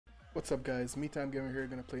What's up, guys? MeTime Gamer here,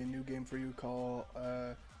 gonna play a new game for you called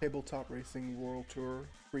Tabletop Racing World Tour.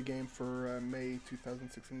 Free game for May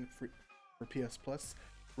 2016 free for PS Plus.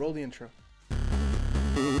 Roll the intro.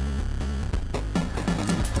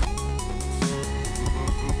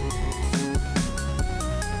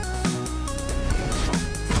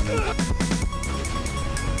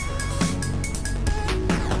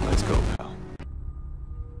 Let's go, pal.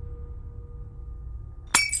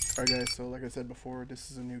 Alright guys, so like I said before,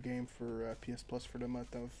 this is a new game for PS Plus for the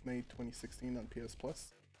month of May 2016 on PS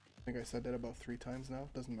Plus. I think I said that about 3 times now,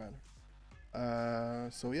 doesn't matter.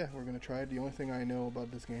 So yeah, we're gonna try it. The only thing I know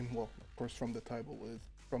about this game, well, of course from the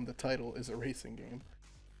title is a racing game.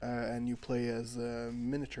 And you play as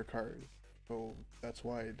miniature cars, so that's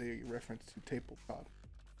why they reference to tabletop.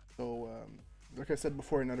 So like I said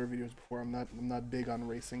before in other videos before, I'm not big on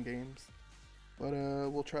racing games. But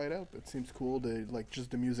we'll try it out. It seems cool. Just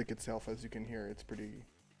the music itself, as you can hear, it's pretty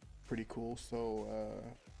cool. So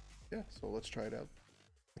yeah, so let's try it out.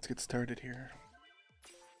 Let's get started here.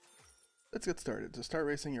 Let's get started. To start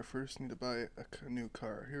racing, you first need to buy a new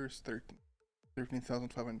car. Here's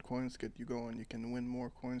 13,500 coins to get you going. You can win more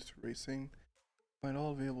coins through racing. Find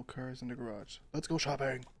all available cars in the garage. Let's go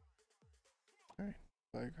shopping. Alright,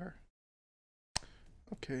 buy a car.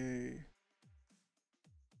 Okay.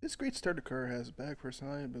 This great starter car has bag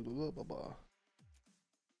personality, blah blah blah blah.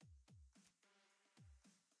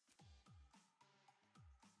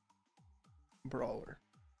 Brawler.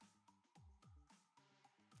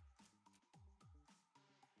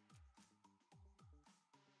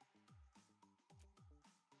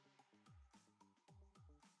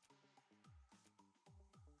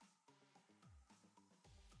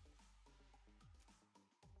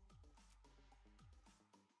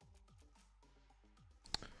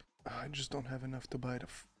 I just don't have enough to buy the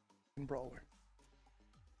f***ing brawler.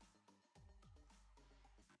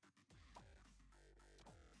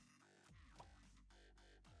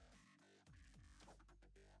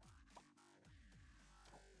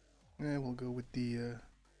 Yeah, we'll go with the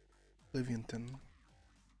Livingston.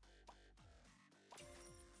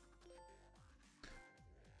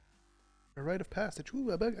 A rite of passage.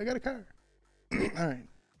 Ooh, I got a car. Alright,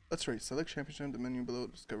 let's race. Select championship, the menu below,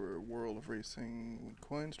 discover a world of racing, win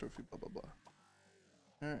coins, trophy, blah blah blah.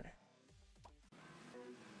 Alright.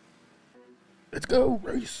 Let's go,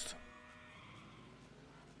 race!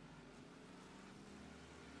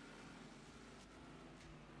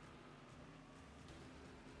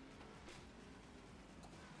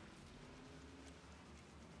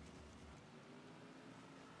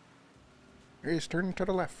 Race, turn to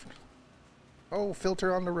the left. Oh,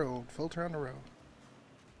 filter on the road, filter on the road.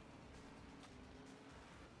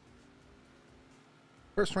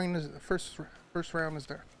 First round is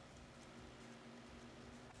there.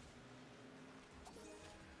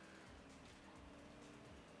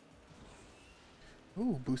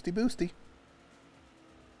 Ooh, boosty boosty.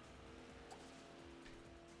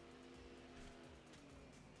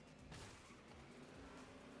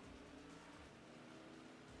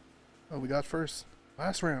 Oh, we got first.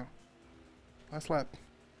 Last round. Last lap.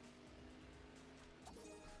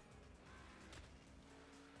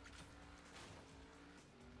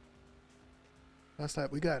 Last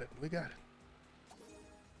lap. We got it. We got it.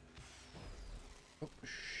 Oh,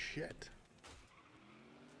 shit.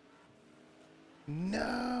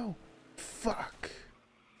 No! Fuck!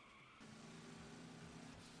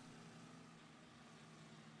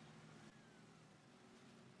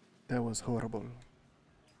 That was horrible.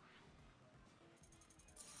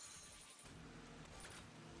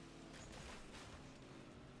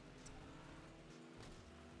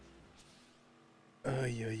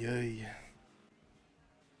 Ay, ay, ay.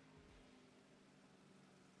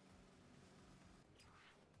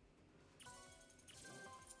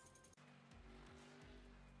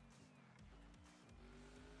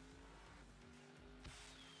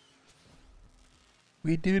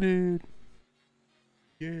 We did it!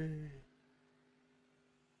 Yay!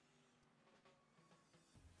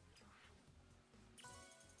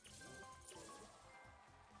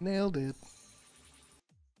 Nailed it!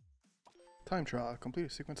 Time trial. Complete a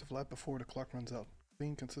sequence of lap before the clock runs out.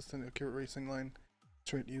 Clean, consistent, accurate racing line.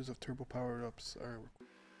 Straight use of turbo power-ups are...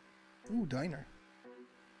 Ooh, diner.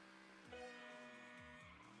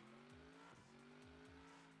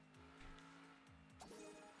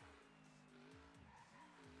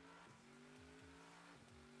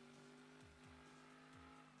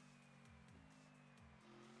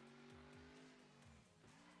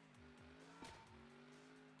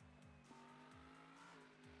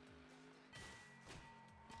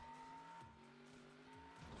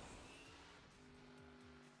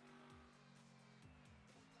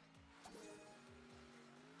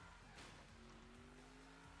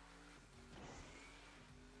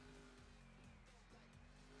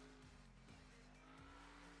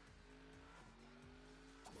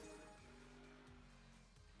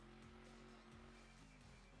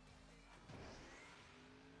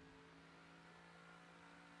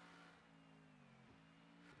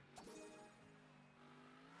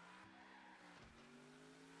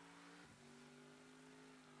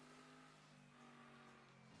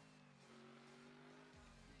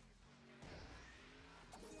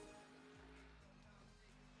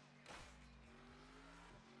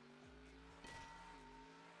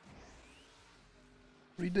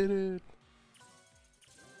 We did it!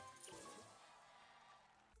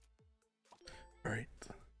 Alright.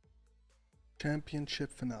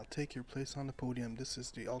 Championship finale. Take your place on the podium. This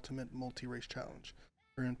is the ultimate multi-race challenge.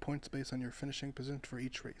 Earn points based on your finishing position for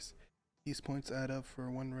each race. These points add up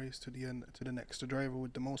for one race to the next. The driver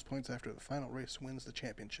with the most points after the final race wins the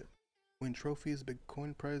championship. Win trophies, big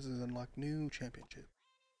coin prizes, unlock new championship.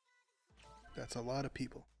 That's a lot of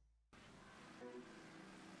people.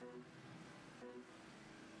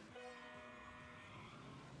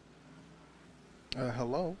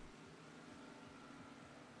 Hello?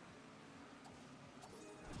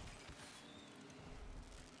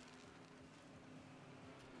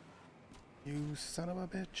 You son of a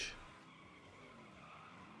bitch.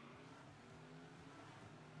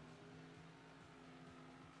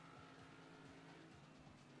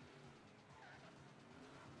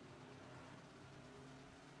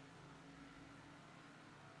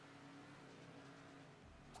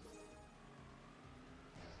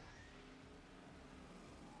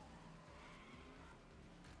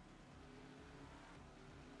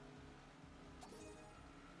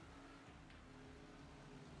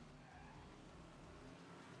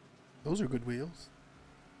 Those are good wheels.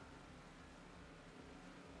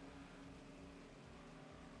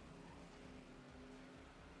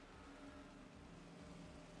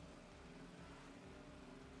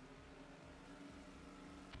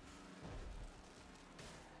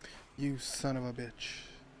 You son of a bitch.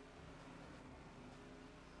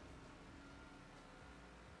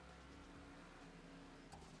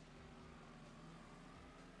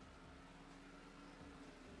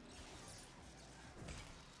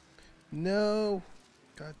 No!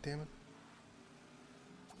 God damn it.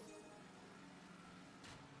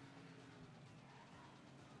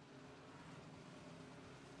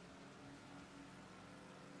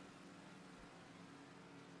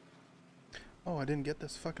 Oh, I didn't get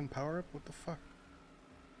this fucking power up? What the fuck?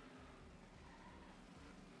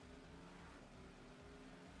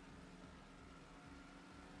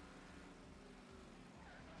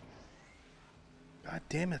 God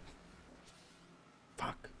damn it.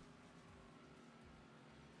 Fuck.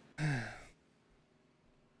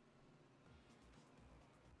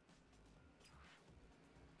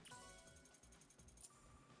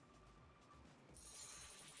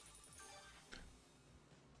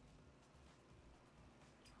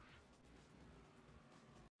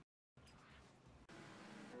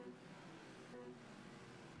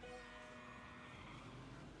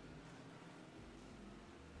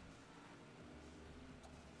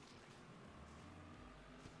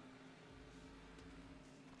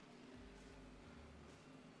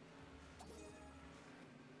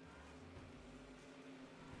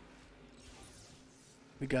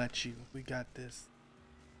 We got you. We got this.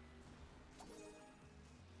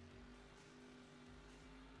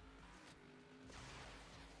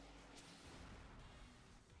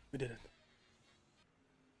 We did it.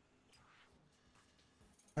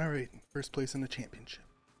 Alright, first place in the championship.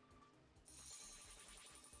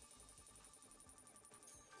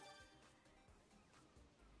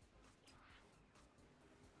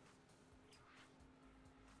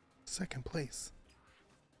 Second place.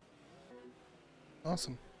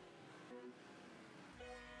 Awesome.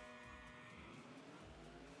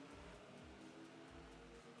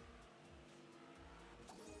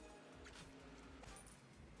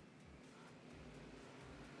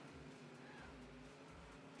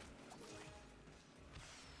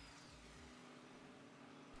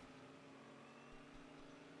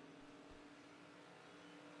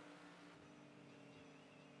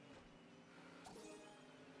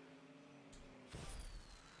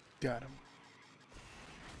 Got him.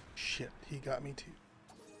 Shit, he got me too.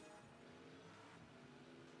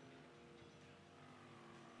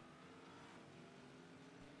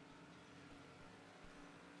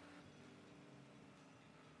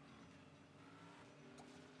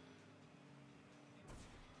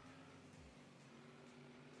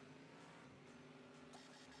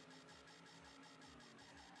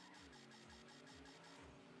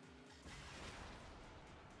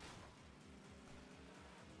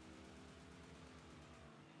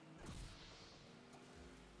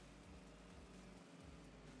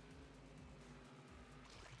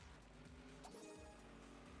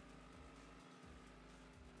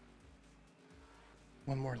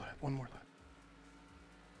 One more lap, one more lap.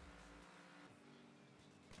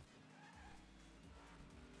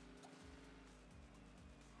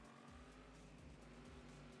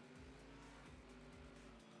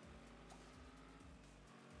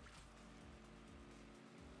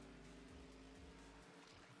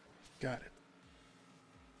 Got it.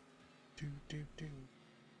 Do, do, do.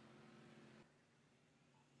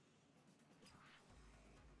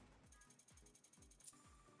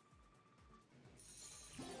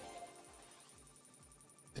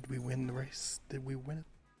 Did we win the race? Did we win it?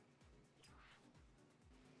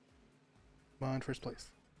 Come on, first place.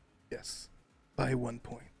 Yes. By 1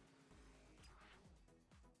 point.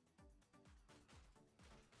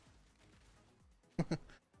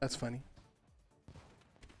 That's funny.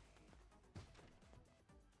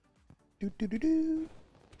 Do do do do.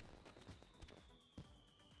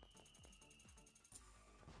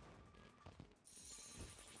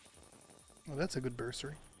 Oh, that's a good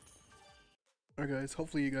bursary. Alright guys,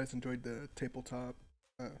 hopefully you guys enjoyed the tabletop,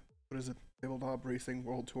 what is it? Tabletop Racing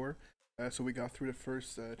World Tour. So we got through the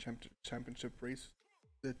first championship race.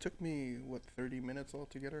 It took me, what, 30 minutes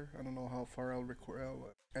altogether? I don't know how far I'll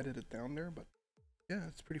edit it down there, but yeah,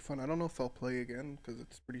 it's pretty fun. I don't know if I'll play again, because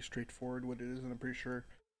it's pretty straightforward what it is, and I'm pretty sure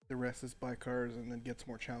the rest is by cars, and it gets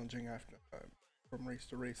more challenging after, from race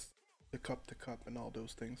to race, to cup, and all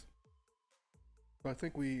those things. So I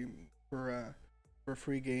think for a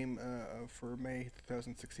free game for May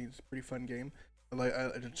 2016, it's a pretty fun game.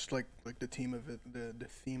 I just like the theme of it, the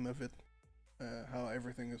theme of it, how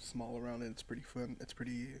everything is small around it. It's pretty fun. It's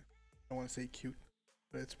pretty, I don't want to say cute,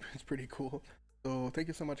 but it's pretty cool. So thank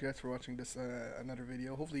you so much guys for watching this another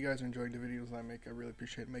video. Hopefully you guys are enjoying the videos I make. I really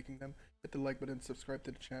appreciate making them. Hit the like button, subscribe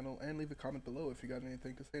to the channel, and leave a comment below if you got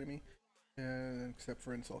anything to say to me. Except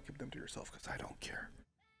for insults, keep them to yourself because I don't care.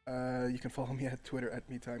 You can follow me at Twitter at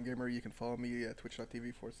MeTimeGamer. You can follow me at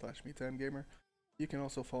twitch.tv/MeTimeGamer. You can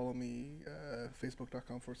also follow me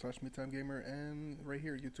Facebook.com/MeTimeGamer, and right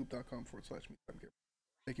here YouTube.com/MeTimeGamer.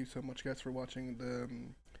 Thank you so much guys for watching the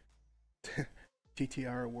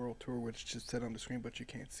TTR World Tour, which just said on the screen but you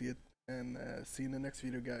can't see it. And see you in the next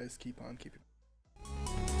video guys. Keep on keeping